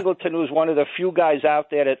 Angleton was one of the few guys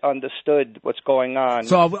out there that understood what's going on.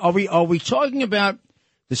 So are we talking about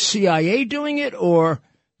the CIA doing it, or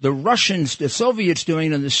the Russians, the Soviets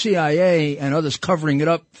doing it, and the CIA and others covering it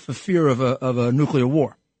up for fear of a nuclear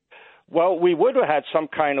war? Well, we would have had some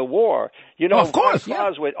kind of war. Of course,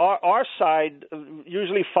 Clausewitz, our side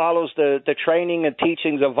usually follows the training and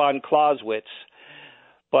teachings of von Clausewitz.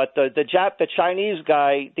 But the Chinese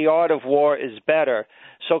guy, the art of war is better.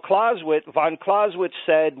 So von Clausewitz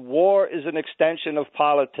said, war is an extension of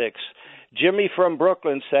politics. Jimmy from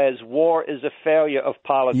Brooklyn says war is a failure of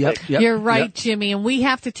politics. Yep, You're right, Jimmy, and we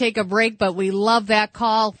have to take a break, but we love that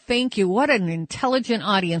call. Thank you. What an intelligent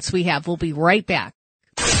audience we have. We'll be right back.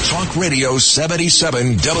 Talk Radio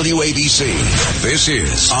 77 WABC. This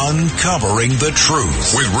is Uncovering the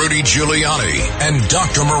Truth with Rudy Giuliani and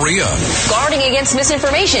Dr. Maria. Guarding against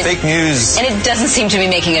misinformation. Fake news. And it doesn't seem to be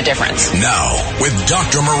making a difference. Now, with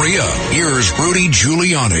Dr. Maria, here's Rudy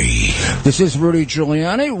Giuliani. This is Rudy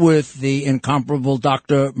Giuliani with the incomparable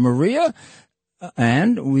Dr. Maria,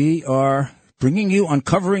 and we are bringing you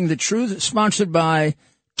Uncovering the Truth, sponsored by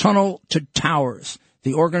Tunnel to Towers,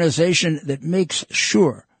 the organization that makes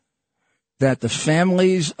sure that the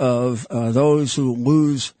families of those who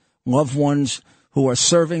lose loved ones who are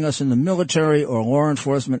serving us in the military or law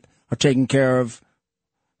enforcement are taken care of,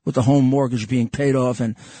 with the home mortgage being paid off.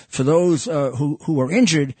 And for those who are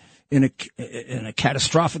injured in a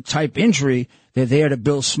catastrophic type injury, they're there to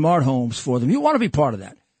build smart homes for them. You want to be part of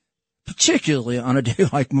that, particularly on a day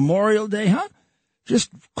like Memorial Day, huh? Just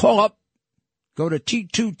call up, go to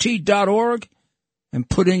T2T.org, and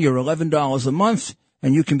put in your $11 a month,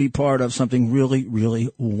 and you can be part of something really, really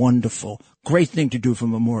wonderful. Great thing to do for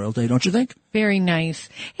Memorial Day, don't you think? Very nice.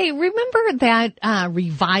 Hey, remember that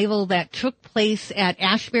revival that took place at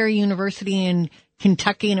Ashbury University in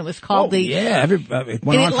Kentucky, and it was called it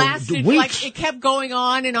went on lasted for weeks. it kept going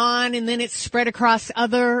on, and then it spread across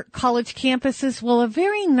other college campuses. Well, a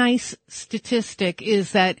very nice statistic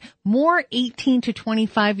is that more 18 to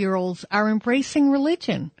 25-year-olds are embracing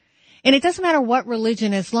religion. And it doesn't matter what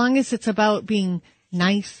religion, as long as it's about being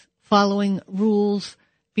nice, following rules,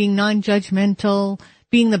 being non-judgmental,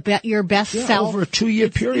 being your best self. Over a 2-year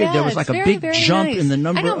period, there was like a big jump nice. in the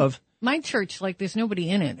number of... My church, like, there's nobody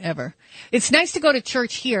in it ever. It's nice to go to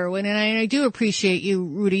church here, and I do appreciate you,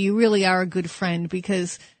 Rudy. You really are a good friend,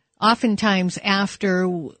 because oftentimes after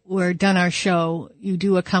we're done our show, you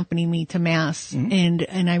do accompany me to Mass, and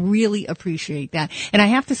I really appreciate that. And I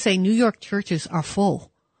have to say, New York churches are full.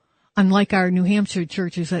 Unlike our New Hampshire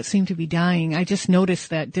churches that seem to be dying. I just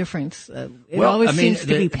noticed that difference. Seems to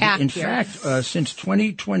be packed here. In fact, since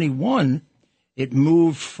 2021, it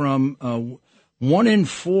moved from 1 in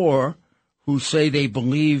 4 who say they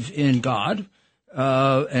believe in God,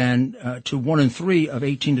 and to 1 in 3 of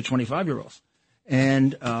 18 to 25-year-olds.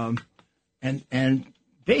 And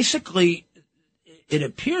basically, it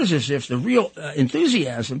appears as if the real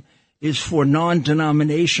enthusiasm is for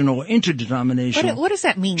non-denominational, interdenominational. What does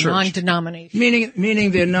that mean, church. Non-denominational? Meaning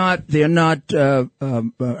they're not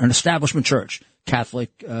an establishment church, Catholic,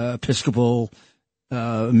 Episcopal,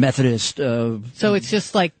 Methodist. So it's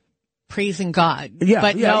just like praising God. Yeah.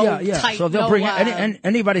 Type, so they'll bring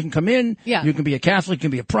anybody can come in. Yeah. You can be a Catholic, you can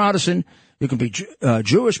be a Protestant, you can be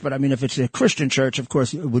Jewish. But I mean, if it's a Christian church, of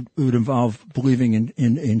course, it would involve believing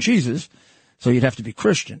in Jesus. So you'd have to be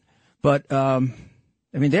Christian. But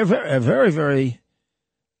I mean, they're very, very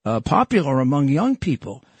popular among young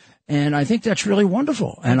people, and I think that's really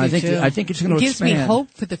wonderful. And I think it's going to expand. It gives me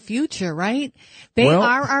hope for the future, right? They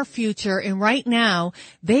are our future, and right now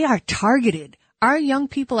they are targeted. Our young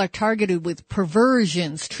people are targeted with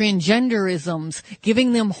perversions, transgenderisms,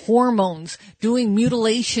 giving them hormones, doing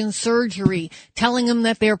mutilation surgery, telling them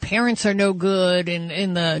that their parents are no good,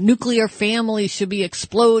 and the nuclear family should be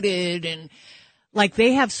exploded, and like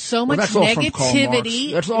they have so much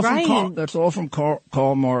negativity. That's all from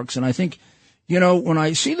Karl Marx. And I think, when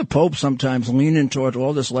I see the Pope sometimes leaning toward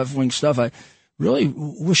all this left-wing stuff, I really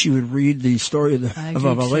wish you would read the story of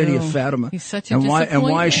Our Lady of Fatima. He's such a disappointment. And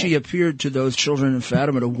why she appeared to those children in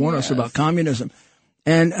Fatima to warn us about communism.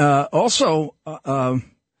 And also,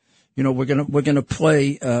 we're gonna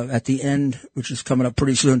play at the end, which is coming up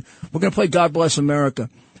pretty soon. We're gonna play "God Bless America."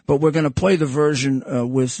 But we're going to play the version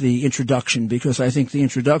with the introduction, because I think the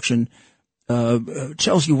introduction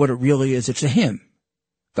tells you what it really is. It's a hymn.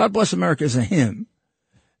 God Bless America is a hymn.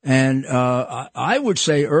 And I would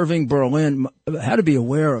say Irving Berlin had to be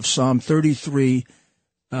aware of Psalm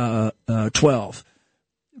 33:12.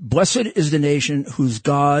 Blessed is the nation whose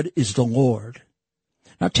God is the Lord.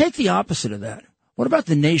 Now take the opposite of that. What about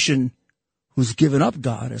the nation who's given up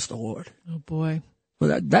God as the Lord? Oh, boy.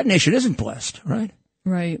 Well, that nation isn't blessed, right?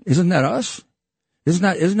 Right. Isn't that us? Isn't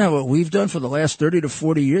that what we've done for the last 30 to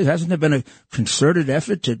 40 years? Hasn't there been a concerted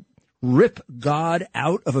effort to rip God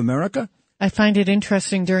out of America? I find it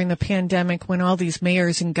interesting during the pandemic when all these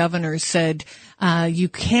mayors and governors said, you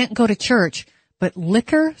can't go to church, but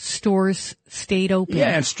liquor stores stayed open.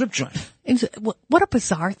 Yeah, and strip joints. What a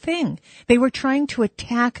bizarre thing. They were trying to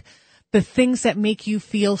attack the things that make you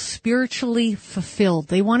feel spiritually fulfilled.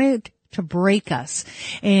 They wanted to break us.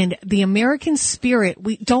 And the American spirit,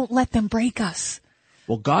 don't let them break us.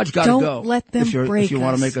 Well, God's got to go. Don't let them break us. If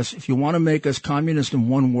you want to make us communist in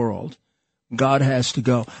one world, God has to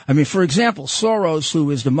go. I mean, for example, Soros,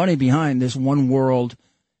 who is the money behind this one world,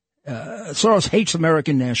 Soros hates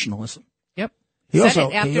American nationalism. Yep. He's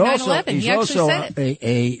also a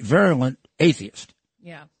virulent atheist.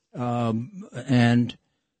 Yeah. And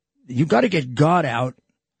you got to get God out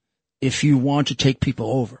if you want to take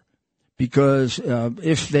people over. Because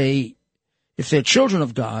if they're children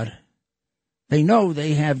of God, they know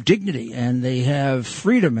they have dignity and they have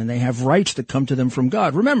freedom and they have rights that come to them from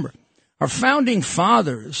God. Remember, our founding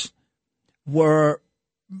fathers were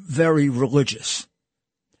very religious,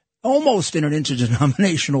 almost in an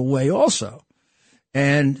interdenominational way also.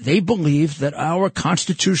 And they believed that our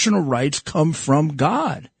constitutional rights come from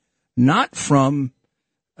God, not from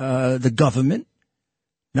the government,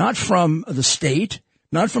 not from the state,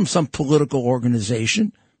 not from some political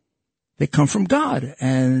organization. They come from God,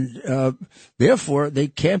 and therefore they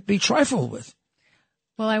can't be trifled with.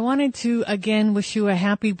 Well, I wanted to, again, wish you a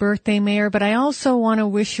happy birthday, Mayor, but I also want to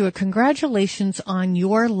wish you a congratulations on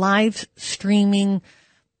your live streaming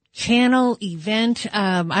channel, event.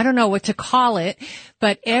 I don't know what to call it,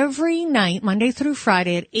 but every night, Monday through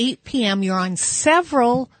Friday at 8 p.m., you're on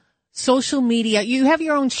several social media. You have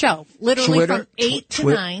your own show, literally Twitter, from 8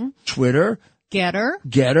 to 9. Twitter. Getter,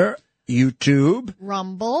 YouTube,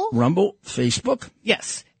 Rumble, Facebook.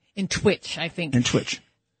 Yes, and Twitch, I think. And Twitch.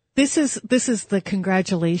 This is the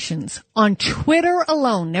congratulations. On Twitter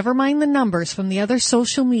alone, never mind the numbers from the other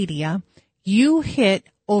social media, You hit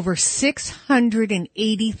over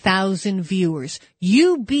 680,000 viewers.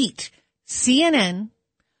 You beat CNN,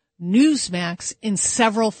 Newsmax, and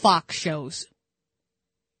several Fox shows.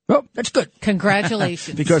 Well, that's good.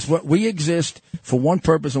 Congratulations. Because we exist for one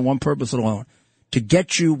purpose and one purpose alone, to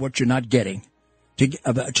get you what you're not getting, to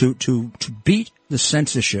beat the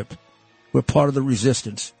censorship. We're part of the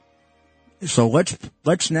resistance. So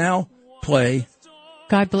let's now play.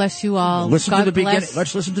 God bless you all. Listen to the beginning.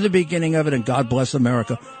 Let's listen to the beginning of it, and God bless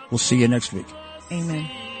America. We'll see you next week. Amen.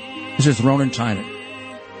 This is Ronan Tynan.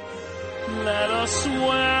 Let us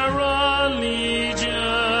swear allegiance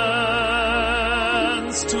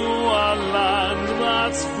to a land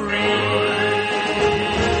that's free.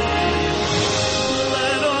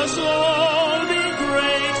 Let us all be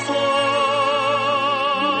grateful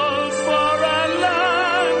for a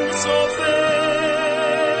land so fair,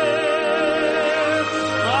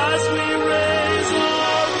 as we raise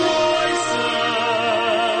our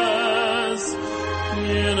voices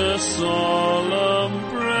in a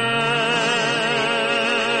solemn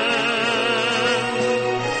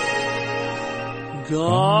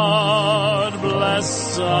God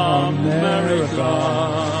bless America,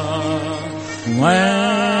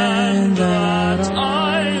 land that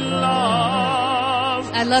I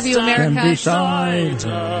love. I love you, America. And beside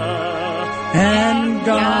her and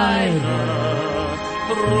guide her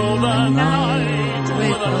through the night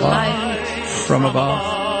with the light from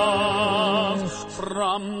above,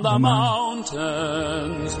 from the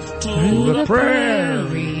mountains to the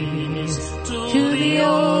prairies, to the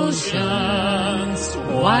oceans,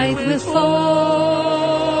 white with foam.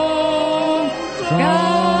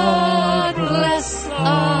 God